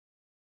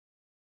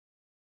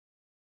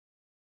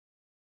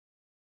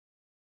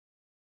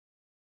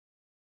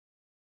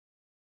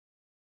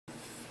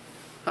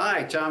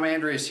Hi, Tom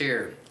Andrews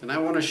here, and I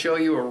want to show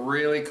you a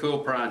really cool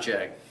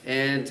project.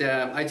 And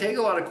I take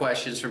a lot of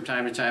questions from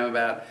time to time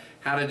about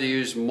how to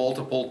use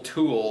multiple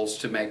tools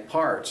to make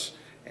parts.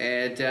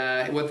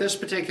 And with this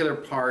particular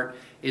part,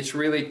 it's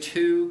really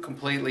two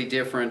completely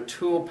different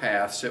tool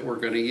paths that we're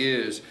going to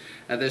use.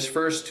 This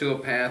first tool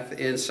path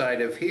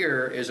inside of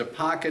here is a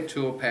pocket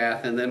tool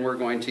path, and then we're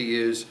going to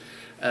use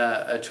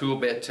a tool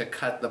bit to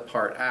cut the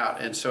part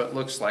out. And so it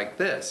looks like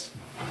this.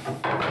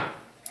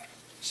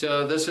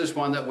 So this is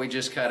one that we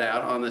just cut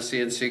out on the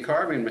CNC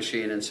carving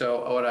machine, and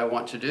so what I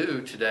want to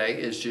do today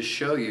is just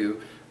show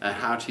you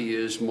how to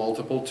use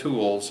multiple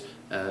tools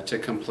to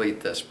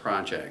complete this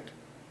project.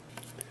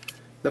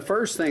 The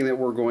first thing that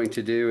we're going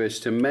to do is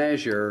to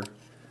measure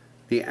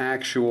the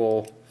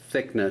actual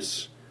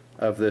thickness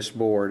of this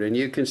board, and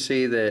you can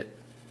see that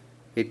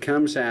it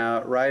comes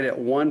out right at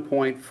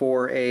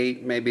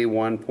 1.48, maybe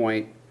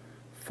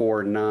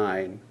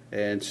 1.49,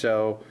 and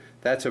so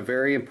that's a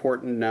very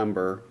important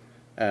number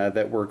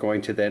that we're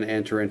going to then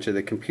enter into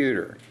the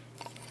computer.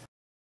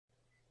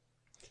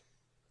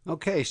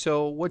 Okay,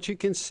 so what you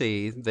can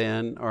see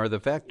then are the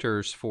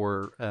vectors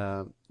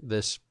for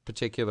this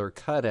particular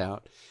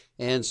cutout.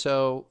 And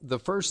so the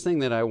first thing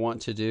that I want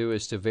to do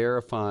is to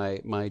verify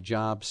my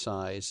job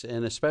size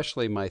and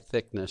especially my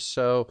thickness.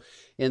 So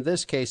in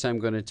this case I'm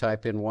going to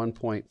type in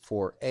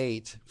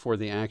 1.48 for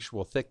the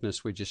actual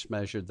thickness. We just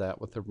measured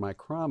that with the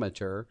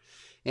micrometer,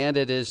 and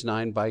it is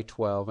 9 by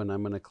 12, and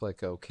I'm going to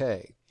click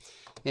OK.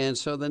 And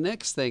so the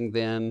next thing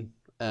then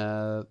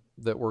that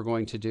we're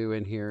going to do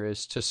in here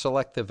is to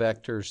select the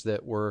vectors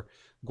that we're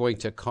going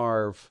to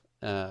carve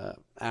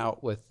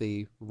out with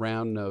the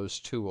round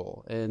nose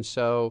tool. And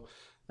so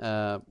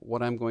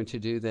what I'm going to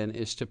do then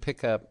is to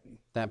pick up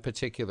that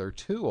particular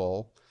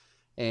tool,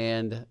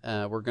 and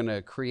we're going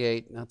to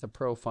create not the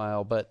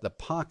profile but the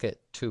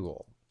pocket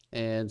tool.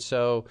 And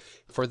so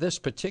for this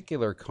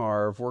particular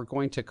carve, we're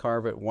going to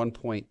carve at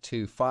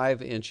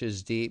 1.25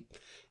 inches deep,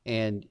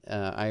 and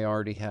I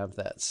already have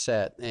that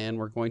set, and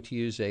we're going to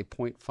use a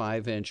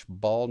 0.5 inch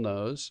ball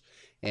nose,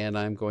 and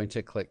I'm going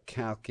to click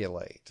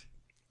calculate.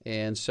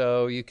 And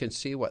so you can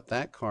see what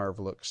that carve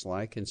looks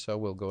like, and so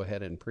we'll go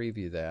ahead and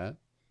preview that,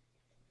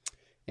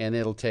 and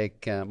it'll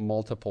take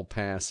multiple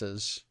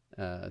passes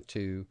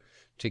to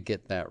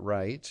get that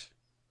right.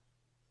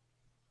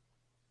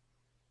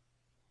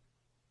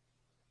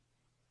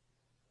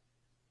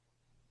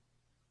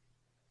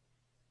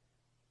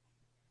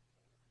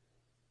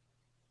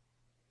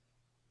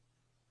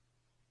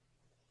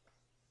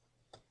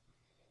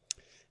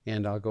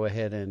 And I'll go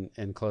ahead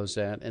and close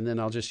that, and then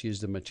I'll just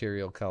use the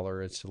material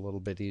color. It's a little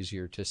bit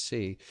easier to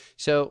see.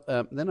 So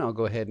then I'll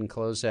go ahead and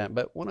close that.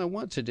 But what I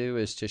want to do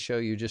is to show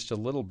you just a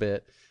little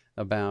bit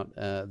about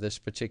this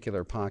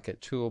particular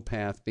pocket tool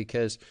path,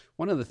 because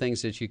one of the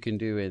things that you can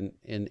do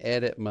in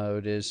edit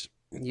mode is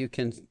you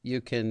can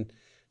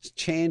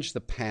change the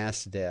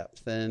pass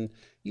depth, and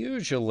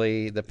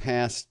usually the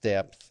pass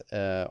depth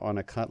on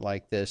a cut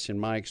like this, in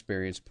my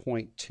experience,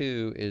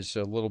 0.2 is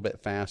a little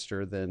bit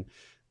faster than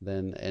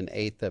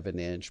 1/8 of an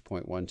inch,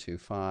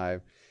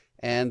 0.125.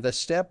 And the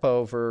step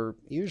over,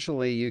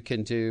 usually you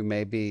can do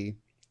maybe,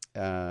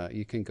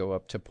 you can go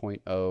up to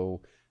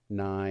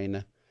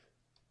 0.09.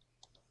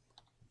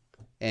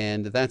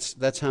 And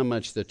that's how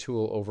much the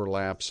tool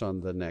overlaps on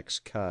the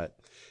next cut.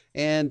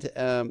 And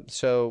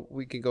so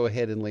we can go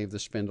ahead and leave the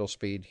spindle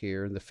speed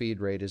here, and the feed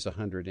rate is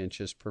 100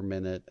 inches per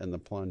minute, and the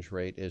plunge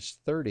rate is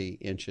 30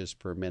 inches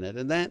per minute.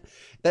 And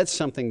that's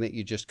something that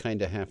you just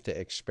kind of have to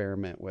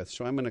experiment with.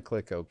 So I'm going to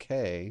click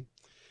OK,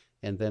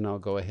 and then I'll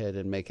go ahead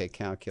and make a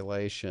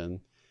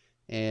calculation,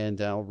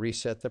 and I'll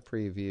reset the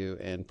preview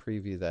and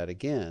preview that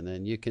again.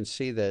 And you can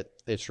see that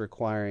it's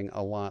requiring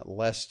a lot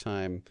less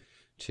time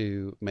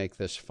to make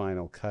this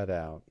final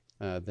cutout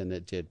than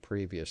it did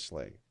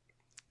previously.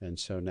 And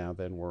so now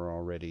then we're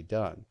already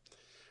done.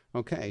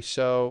 Okay,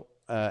 so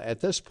at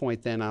this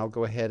point then I'll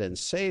go ahead and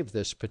save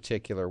this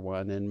particular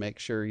one, and make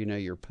sure, you know,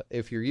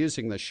 if you're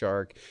using the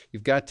Shark,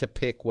 you've got to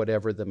pick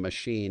whatever the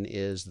machine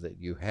is that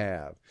you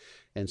have.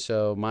 And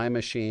so my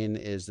machine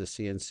is the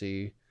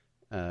CNC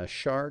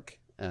Shark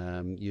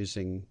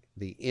using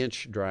the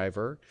inch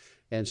driver.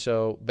 And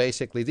so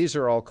basically these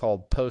are all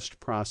called post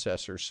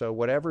processors. So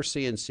whatever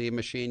CNC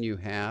machine you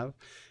have,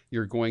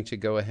 you're going to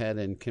go ahead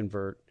and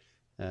convert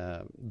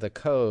the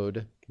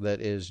code that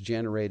is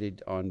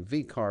generated on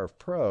VCarve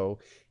Pro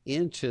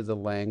into the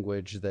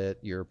language that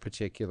your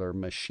particular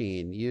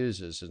machine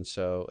uses. And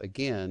so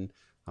again,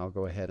 I'll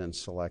go ahead and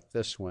select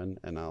this one,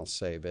 and I'll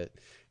save it.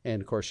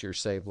 And of course your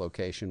save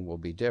location will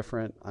be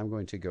different. I'm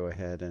going to go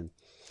ahead and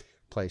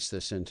place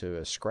this into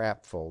a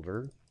scrap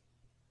folder,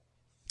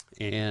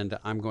 and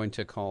I'm going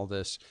to call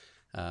this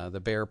the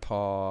Bear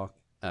Paw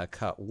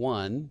Cut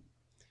 1,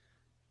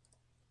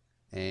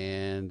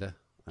 and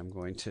I'm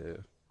going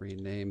to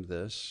rename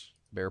this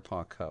Bear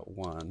Paw Cut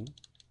 1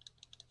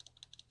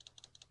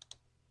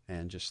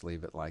 and just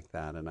leave it like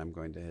that, and I'm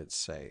going to hit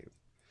save.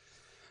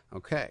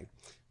 Okay,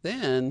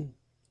 then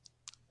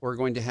we're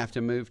going to have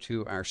to move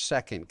to our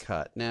second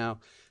cut. Now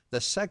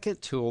The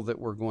second tool that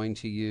we're going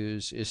to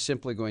use is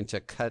simply going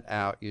to cut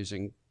out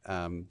using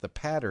the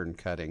pattern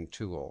cutting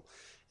tool.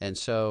 And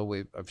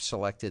so I've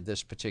selected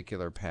this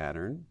particular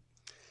pattern,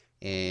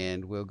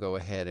 and we'll go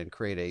ahead and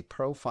create a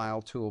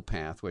profile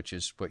toolpath, which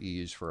is what you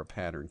use for a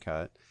pattern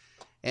cut.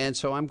 And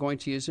so I'm going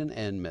to use an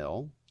end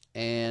mill,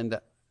 and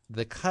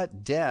the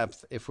cut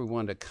depth, if we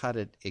want to cut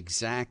it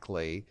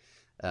exactly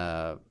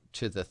to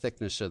the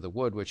thickness of the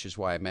wood, which is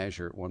why I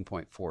measure at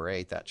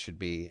 1.48, that should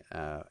be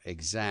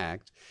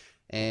exact.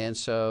 And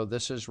so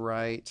this is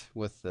right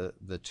with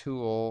the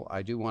tool.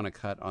 I do want to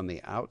cut on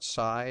the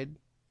outside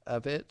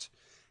of it,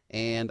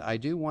 and I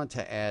do want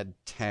to add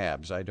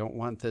tabs. I don't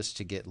want this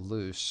to get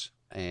loose,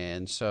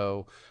 and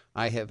so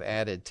I have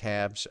added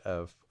tabs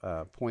of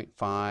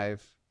 0.5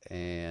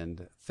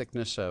 and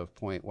thickness of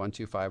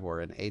 0.125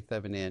 or 1/8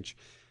 of an inch,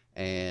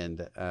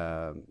 and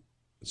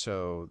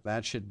so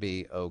that should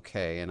be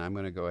okay. And I'm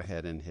going to go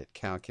ahead and hit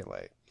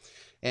calculate.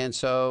 And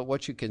so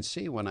what you can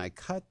see when I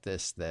cut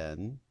this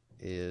then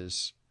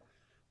is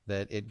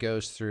that it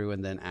goes through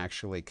and then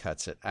actually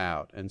cuts it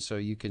out. And so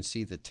you can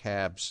see the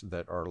tabs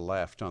that are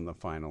left on the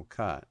final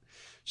cut.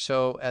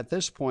 So at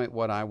this point,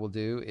 what I will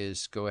do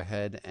is go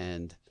ahead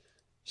and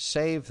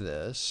save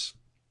this,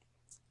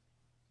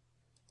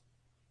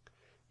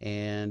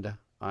 and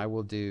I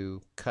will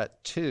do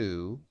cut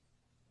 2,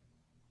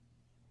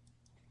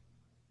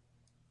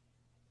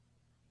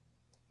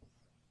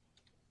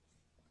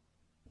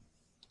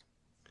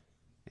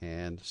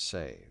 and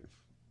save.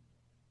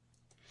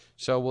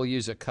 So we'll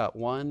use a cut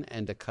 1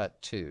 and a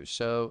cut 2.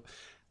 So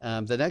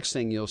the next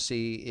thing you'll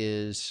see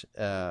is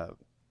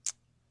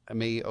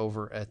me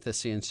over at the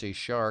CNC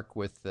Shark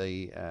with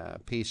the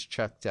piece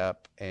chucked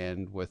up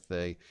and with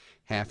the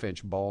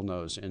 1/2-inch ball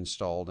nose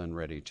installed and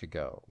ready to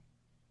go.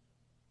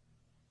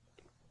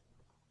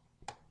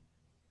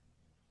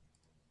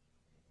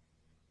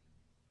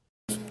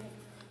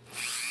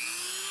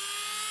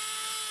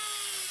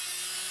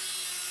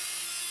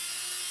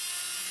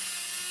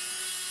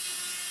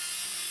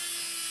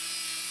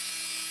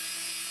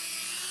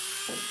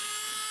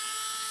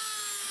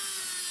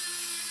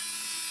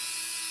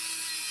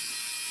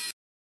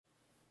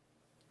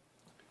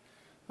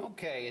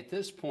 Okay, at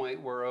this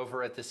point we're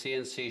over at the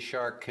CNC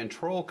Shark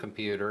control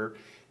computer,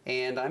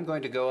 and I'm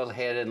going to go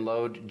ahead and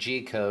load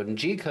G-code. And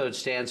G-code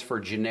stands for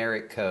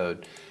generic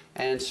code.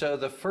 And so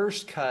the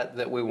first cut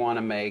that we want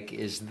to make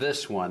is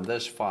this one,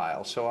 this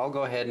file. So I'll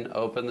go ahead and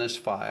open this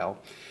file.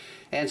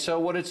 And so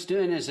what it's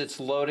doing is it's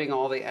loading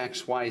all the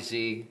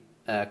XYZ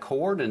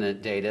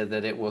coordinate data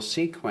that it will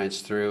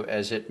sequence through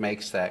as it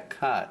makes that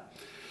cut.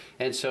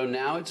 And so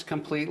now it's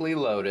completely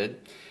loaded.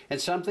 And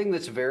something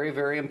that's very,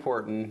 very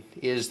important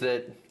is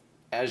that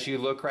as you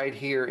look right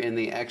here in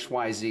the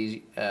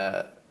XYZ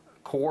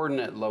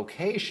coordinate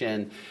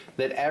location,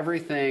 that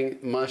everything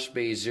must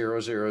be 0,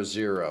 0,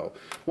 0.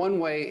 One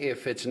way,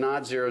 if it's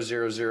not 0,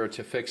 0, 0,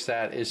 to fix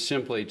that is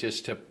simply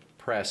just to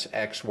press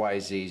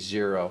XYZ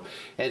 0.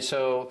 And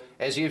so,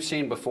 as you've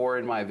seen before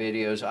in my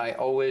videos, I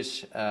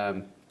always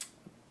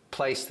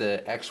place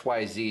the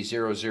XYZ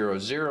 0, 0,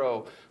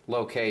 0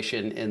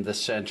 location in the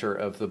center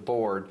of the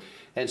board.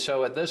 And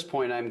so at this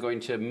point I'm going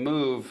to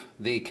move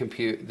the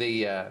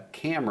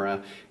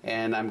camera,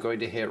 and I'm going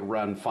to hit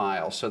run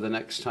file. So the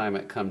next time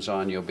it comes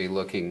on, you'll be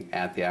looking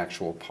at the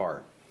actual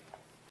part.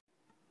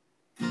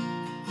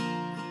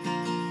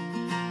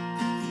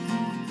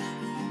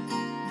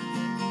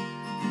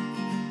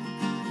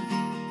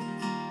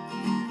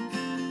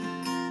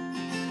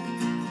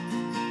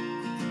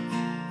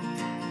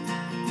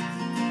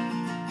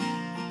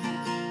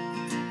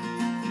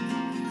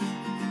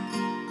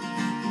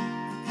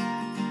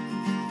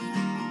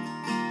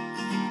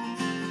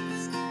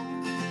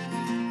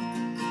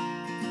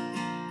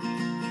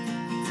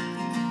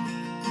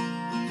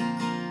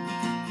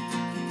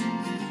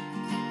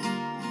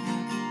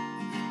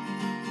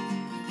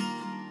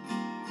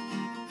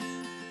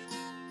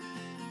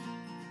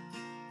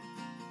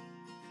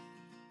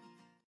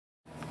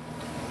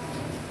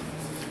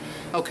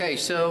 Okay,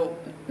 so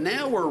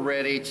now we're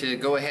ready to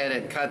go ahead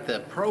and cut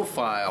the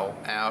profile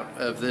out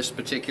of this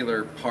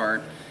particular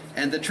part.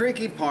 And the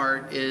tricky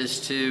part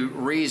is to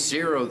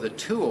re-zero the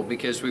tool,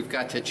 because we've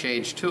got to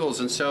change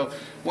tools. And so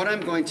what I'm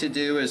going to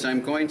do is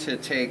I'm going to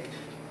take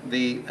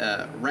the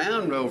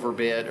round over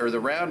bit, or the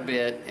round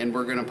bit, and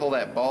we're going to pull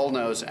that ball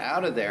nose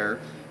out of there,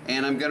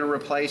 and I'm going to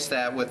replace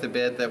that with the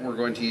bit that we're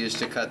going to use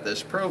to cut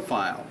this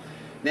profile.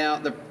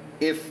 Now,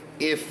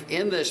 if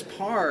in this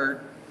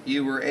part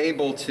you were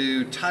able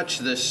to touch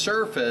this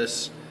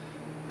surface,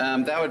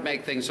 that would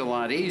make things a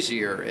lot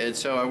easier. And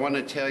so I want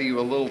to tell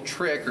you a little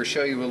trick, or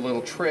show you a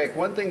little trick.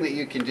 One thing that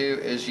you can do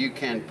is you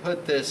can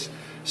put this,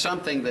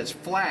 something that's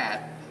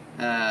flat,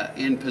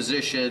 in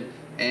position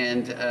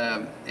and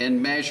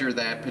measure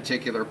that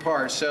particular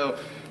part. So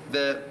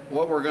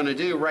what we're going to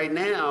do right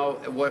now,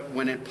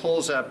 when it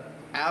pulls up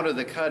out of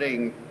the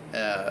cutting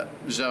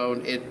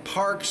zone, it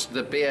parks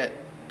the bit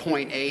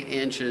 0.8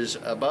 inches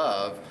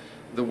above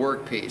the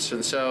workpiece.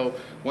 And so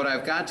what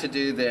I've got to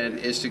do then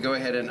is to go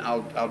ahead and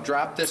I'll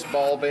drop this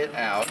ball bit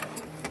out,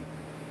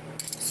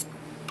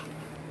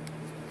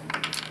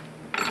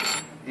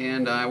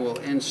 and I will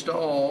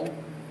install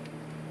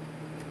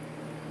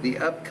the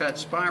upcut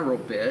spiral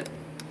bit.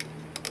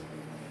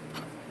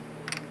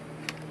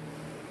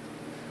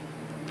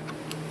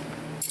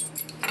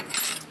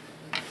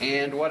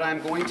 And what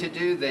I'm going to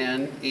do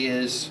then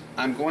is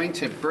I'm going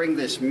to bring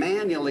this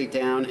manually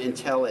down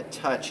until it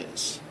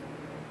touches.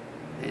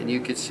 And you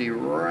can see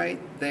right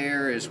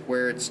there is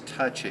where it's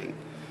touching.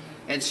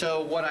 And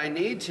so what I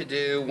need to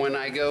do when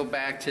I go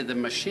back to the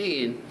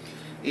machine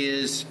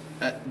is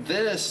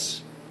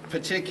this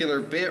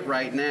particular bit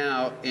right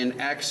now in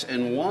X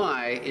and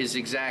Y is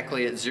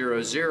exactly at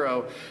 0,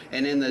 0.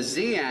 And in the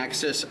Z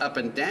axis up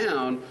and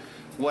down,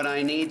 what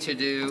I need to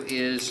do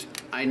is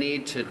I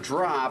need to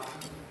drop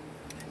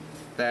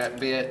that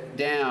bit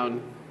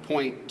down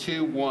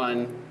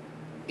 0.21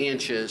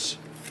 inches,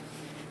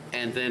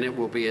 and then it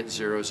will be at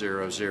 0,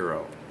 0,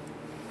 0.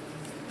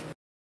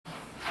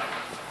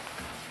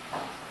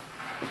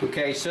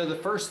 Okay, so the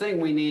first thing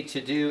we need to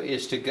do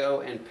is to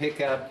go and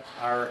pick up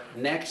our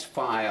next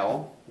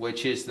file,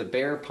 which is the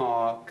Bear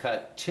Paw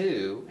Cut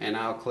 2, and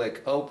I'll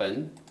click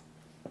Open.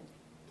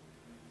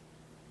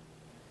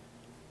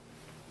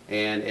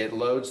 And it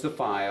loads the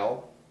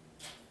file,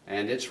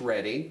 and it's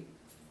ready.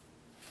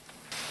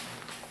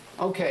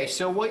 Okay,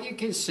 so what you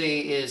can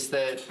see is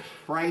that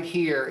right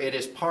here it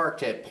is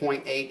parked at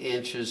 0.8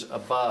 inches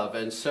above,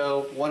 and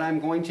so what I'm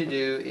going to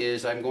do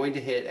is I'm going to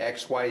hit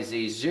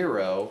XYZ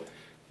 0,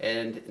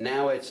 and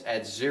now it's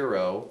at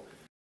 0.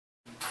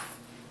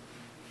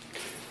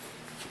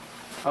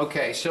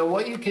 Okay, so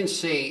what you can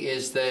see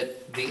is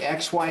that the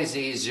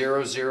XYZ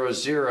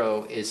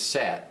 000 is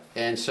set,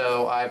 and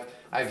so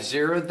I've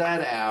zeroed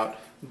that out.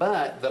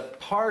 But the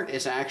part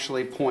is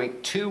actually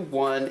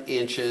 0.21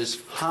 inches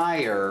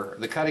higher.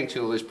 The cutting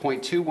tool is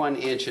 0.21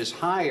 inches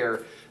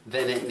higher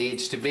than it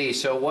needs to be.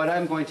 So what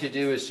I'm going to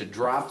do is to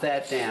drop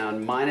that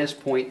down minus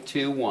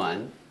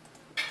 0.21,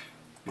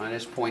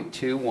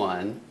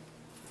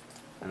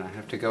 and I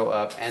have to go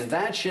up, and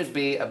that should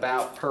be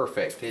about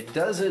perfect. It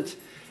doesn't,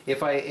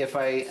 if I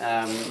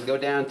go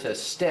down to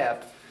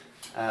step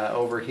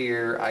over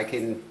here, I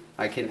can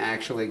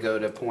actually go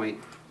to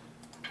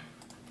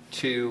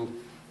 0.2.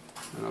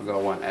 I'll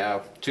go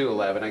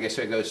 211. I guess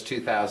it goes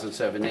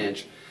 2,007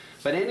 inch.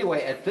 But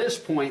anyway, at this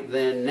point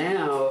then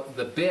now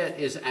the bit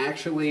is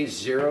actually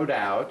zeroed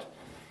out,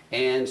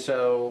 and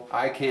so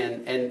I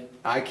can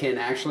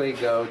actually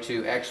go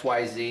to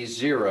XYZ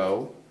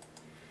 0,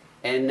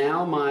 and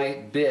now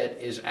my bit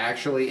is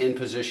actually in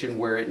position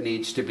where it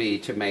needs to be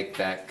to make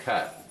that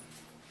cut.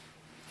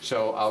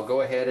 So I'll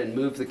go ahead and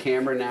move the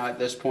camera now at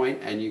this point,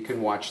 and you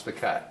can watch the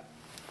cut.